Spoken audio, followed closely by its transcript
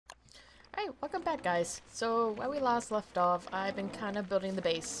Alright, welcome back guys. So, where we last left off, I've been kind of building the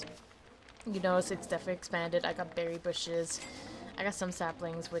base. You notice it's definitely expanded. I got berry bushes. I got some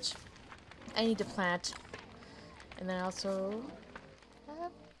saplings, which I need to plant. And then I also...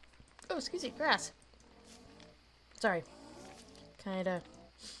 oh, excuse me, grass. Sorry. Kinda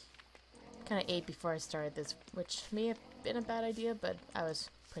ate before I started this, which may have been a bad idea, but I was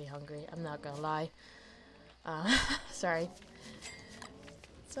pretty hungry. I'm not gonna lie. Sorry.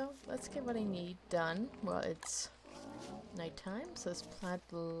 So, let's get what I need done. Well, it's nighttime, so let's plant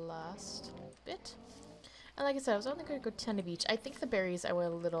the last bit. And like I said, I was only going to go 10 of each. I think the berries I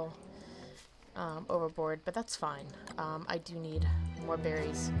went a little overboard, but that's fine. I do need more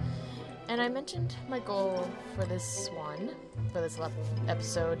berries. And I mentioned my goal for this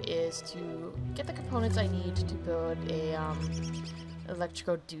episode, is to get the components I need to build a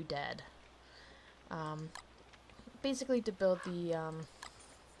electrical doodad. Basically to build the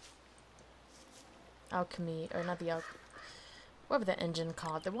alchemy, or not the whatever the engine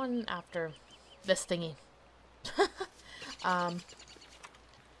called, the one after this thingy.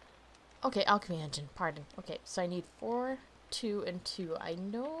 Okay, alchemy engine, pardon. Okay, so I need 4, 2, and 2. I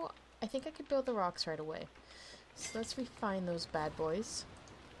think I could build the rocks right away. So let's refine those bad boys.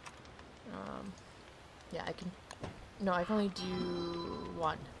 Yeah, I can... no, I can only do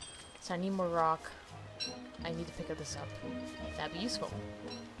 1. So I need more rock. I need to pick up this up. That'd be useful.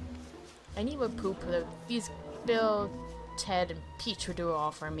 I need more poop. These Bill, Ted, and Peach would do it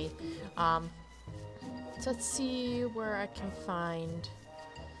all for me. So let's see where I can find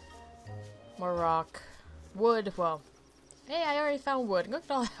more rock. Wood, well, hey, I already found wood. Look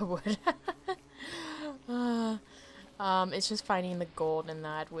at all that wood. It's just finding the gold in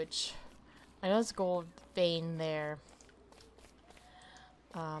that, which I know there's gold vein there.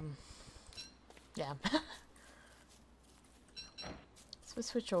 Yeah. So we'll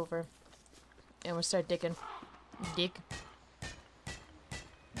switch over. And we'll start digging. Dig.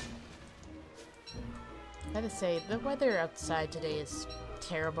 I have to say, the weather outside today is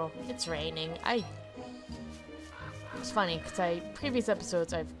terrible. It's raining. It's funny, because previous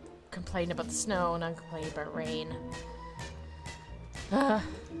episodes I've complained about the snow, and I'm complaining about rain. I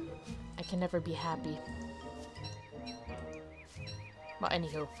can never be happy. Well,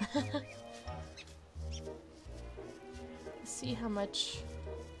 anywho. Let's see how much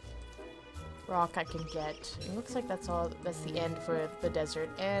rock I can get. It looks like that's the end for the desert.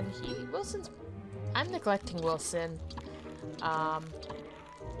 And I'm neglecting Wilson.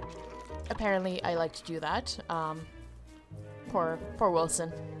 Apparently I like to do that. Poor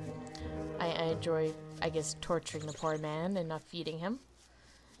Wilson. I enjoy, I guess, torturing the poor man and not feeding him.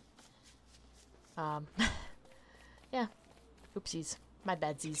 Yeah. Oopsies. My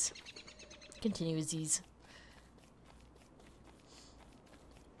badsies. Continuesies.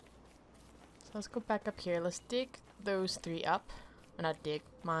 So let's go back up here. Let's dig those 3 up. Or not dig,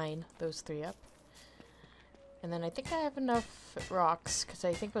 mine those 3 up. And then I think I have enough rocks, because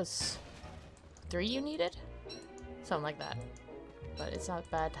I think it was 3 you needed? Something like that. But it's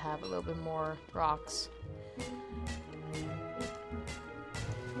not bad to have a little bit more rocks.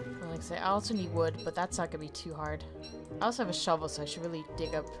 And like I say, I also need wood, but that's not going to be too hard. I also have a shovel, so I should really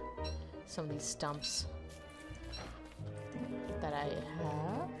dig up some of these stumps that I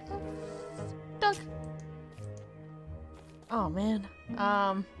have dug. Oh man.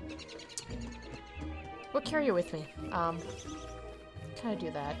 We'll carry it with me. Can I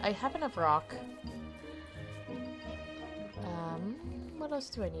do that? I have enough rock. What else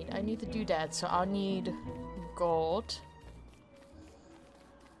do I need? I need the doodad, so I'll need gold.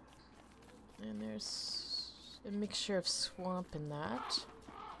 And there's a mixture of swamp in that.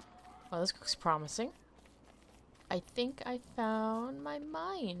 Oh, this looks promising. I think I found my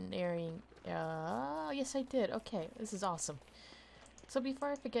mine area. Yes I did. Okay, this is awesome. So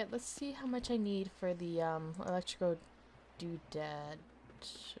before I forget, let's see how much I need for the electrical doodad.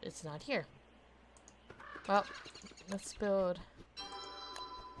 It's not here. Well, let's build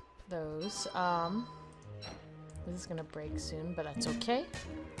those. This is gonna break soon, but that's okay.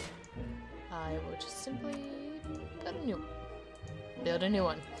 I will just simply build a new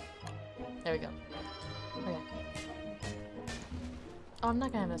one. There we go. Okay. Oh, I'm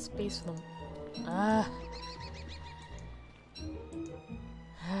not gonna have enough space for them.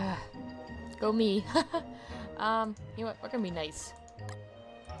 Go me. You know what? We're gonna be nice.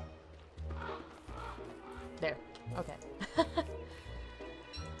 There. Okay.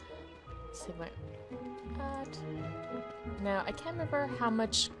 Save my... Now, I can't remember how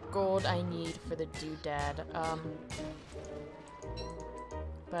much gold I need for the doodad.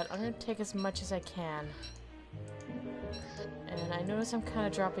 But I'm gonna take as much as I can. And I notice I'm kind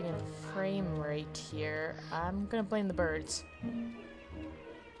of dropping in frame rate here. I'm gonna blame the birds.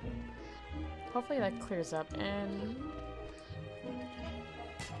 Hopefully that clears up, and...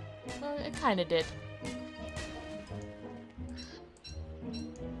 well, it kind of did.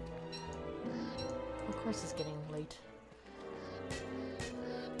 Of course it's getting late.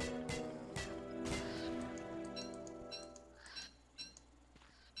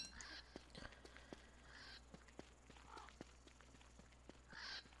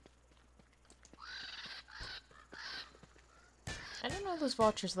 I don't know if those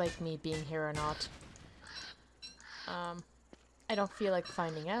vultures like me being here or not. I don't feel like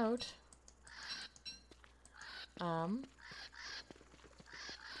finding out. They're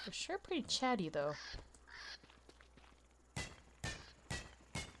sure pretty chatty though.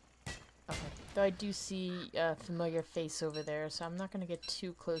 Okay, though I do see a familiar face over there, so I'm not gonna get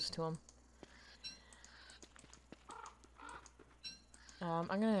too close to him. I'm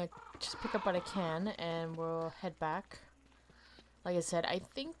gonna just pick up what I can and we'll head back. Like I said, I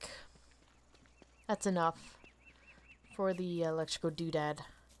think that's enough for the electrical doodad.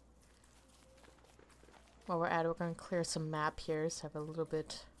 While we're at it, we're going to clear some map here so I have a little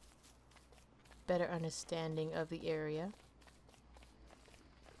bit better understanding of the area.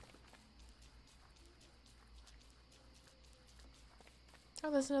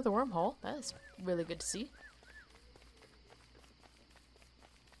 Oh, there's another wormhole. That's really good to see.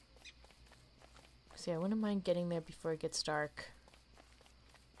 So yeah, I wouldn't mind getting there before it gets dark.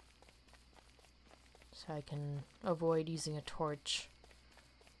 So I can avoid using a torch.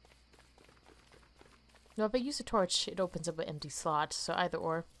 No, if I use a torch, it opens up an empty slot, so either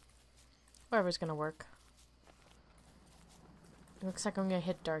or. Whatever's gonna work. It looks like I'm gonna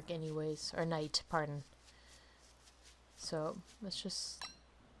hit dark anyways, or night, pardon. So, let's just...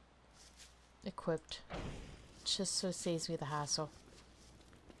 equipped. Just so it saves me the hassle.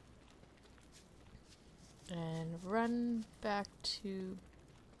 And run back to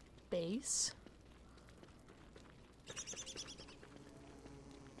base.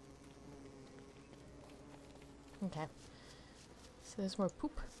 Okay. So there's more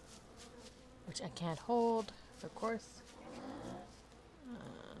poop, which I can't hold, of course.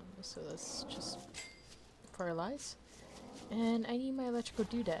 So let's just fertilize. And I need my electrical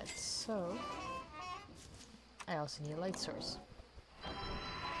doodads, so I also need a light source.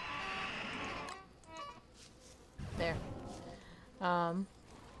 There. That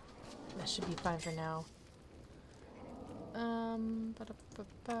should be fine for now. Oh,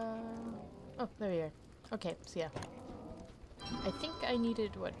 there we are. Okay, so yeah. I think I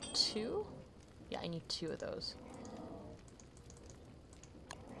needed, what, 2? Yeah, I need 2 of those.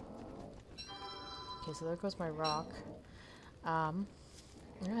 Okay, so there goes my rock. I'm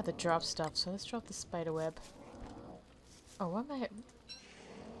gonna have to drop stuff, so let's drop the spider web. Oh, what am I...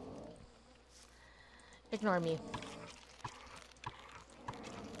 Ignore me.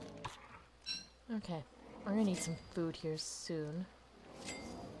 Okay, I'm gonna need some food here soon.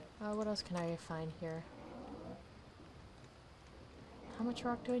 What else can I find here? How much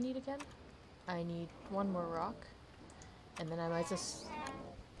rock do I need again? I need 1 more rock. And then I might just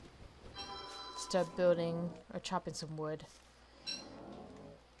start building or chopping some wood.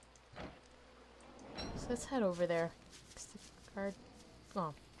 So let's head over there.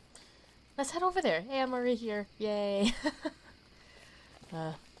 Oh. Let's head over there. Hey, I'm already here. Yay.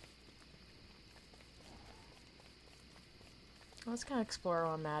 Let's kind of explore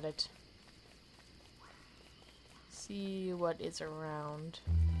while I'm at it. See what is around.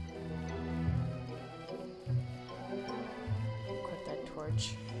 Equip that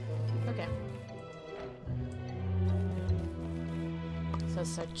torch. Okay. So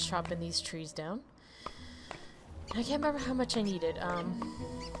let's start chopping these trees down. I can't remember how much I needed. I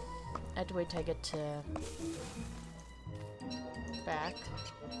had to wait till I get to back.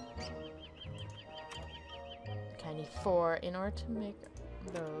 Okay, I need 4 in order to make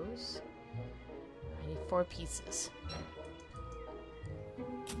those. I need 4 pieces.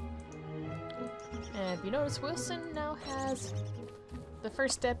 And if you notice, Wilson now has the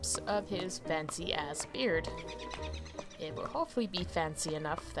first steps of his fancy-ass beard. It will hopefully be fancy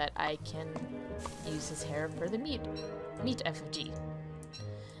enough that I can use his hair for the meat effigy.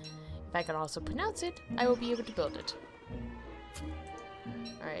 If I can also pronounce it, I will be able to build it.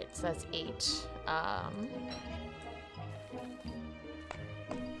 Alright, so that's 8.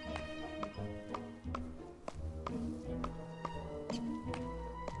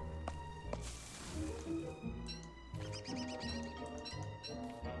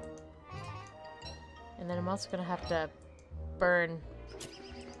 And then I'm also gonna have to burn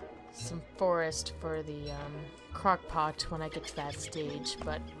some forest for the crock pot when I get to that stage,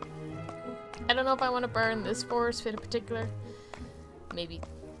 but I don't know if I want to burn this forest in particular. Maybe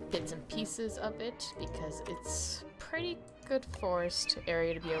bits and pieces of it, because it's pretty good forest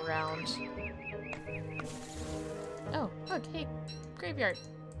area to be around. Oh, look, hey, graveyard.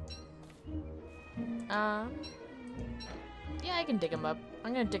 Yeah, I can dig them up.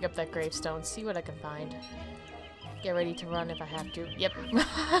 I'm gonna dig up that gravestone, see what I can find. Get ready to run if I have to. Yep.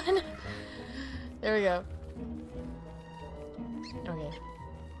 There we go. Okay.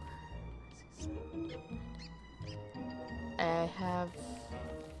 I have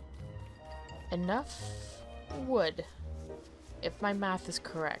enough wood, if my math is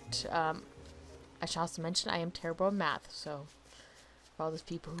correct. I should also mention I am terrible at math, so for all those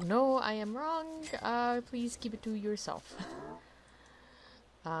people who know I am wrong, please keep it to yourself.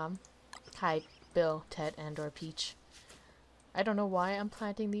 Hi, Bill, Ted, and/or Peach. I don't know why I'm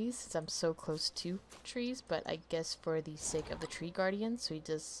planting these, since I'm so close to trees, but I guess for the sake of the tree guardian, so he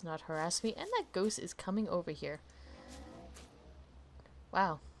does not harass me. And that ghost is coming over here.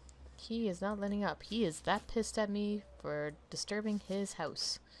 Wow. He is not letting up. He is that pissed at me for disturbing his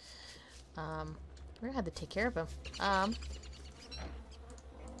house. We're gonna have to take care of him.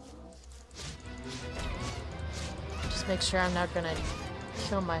 Just make sure I'm not gonna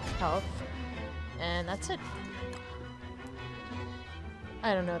kill my health. And that's it.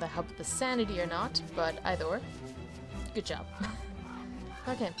 I don't know if that helped with the sanity or not, but either or. Good job.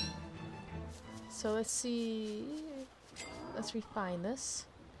 Okay. So let's see. Let's refine this.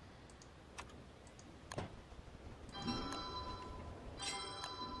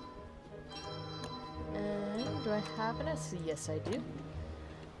 And do I have an S? Yes, I do.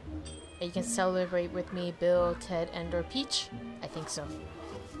 And you can celebrate with me, Bill, Ted, and/or Peach. I think so.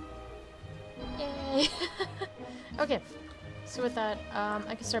 Yay! Okay. So with that,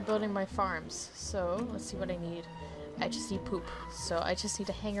 I can start building my farms. So let's see what I need. I just need poop. So I just need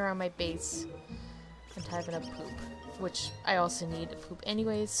to hang around my base and have enough poop, which I also need poop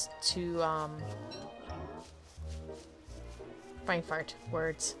anyways to brain fart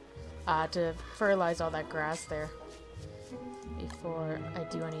words to fertilize all that grass there before I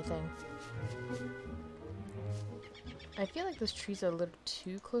do anything. I feel like those trees are a little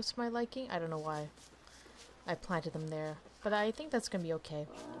too close to my liking. I don't know why I planted them there, but I think that's gonna be okay.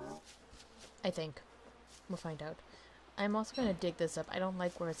 I think. We'll find out. I'm also gonna dig this up. I don't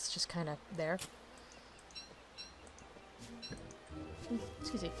like where it's just kind of there.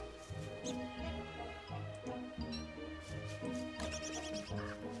 Excuse me.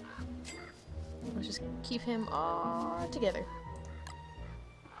 Let's just keep him all together.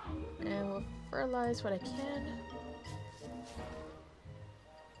 And we'll fertilize what I can.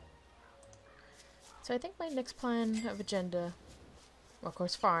 So I think my next plan of agenda, well, of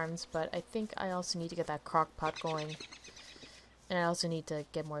course farms, but I think I also need to get that crock pot going. And I also need to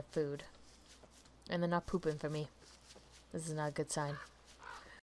get more food. And they're not pooping for me. This is not a good sign.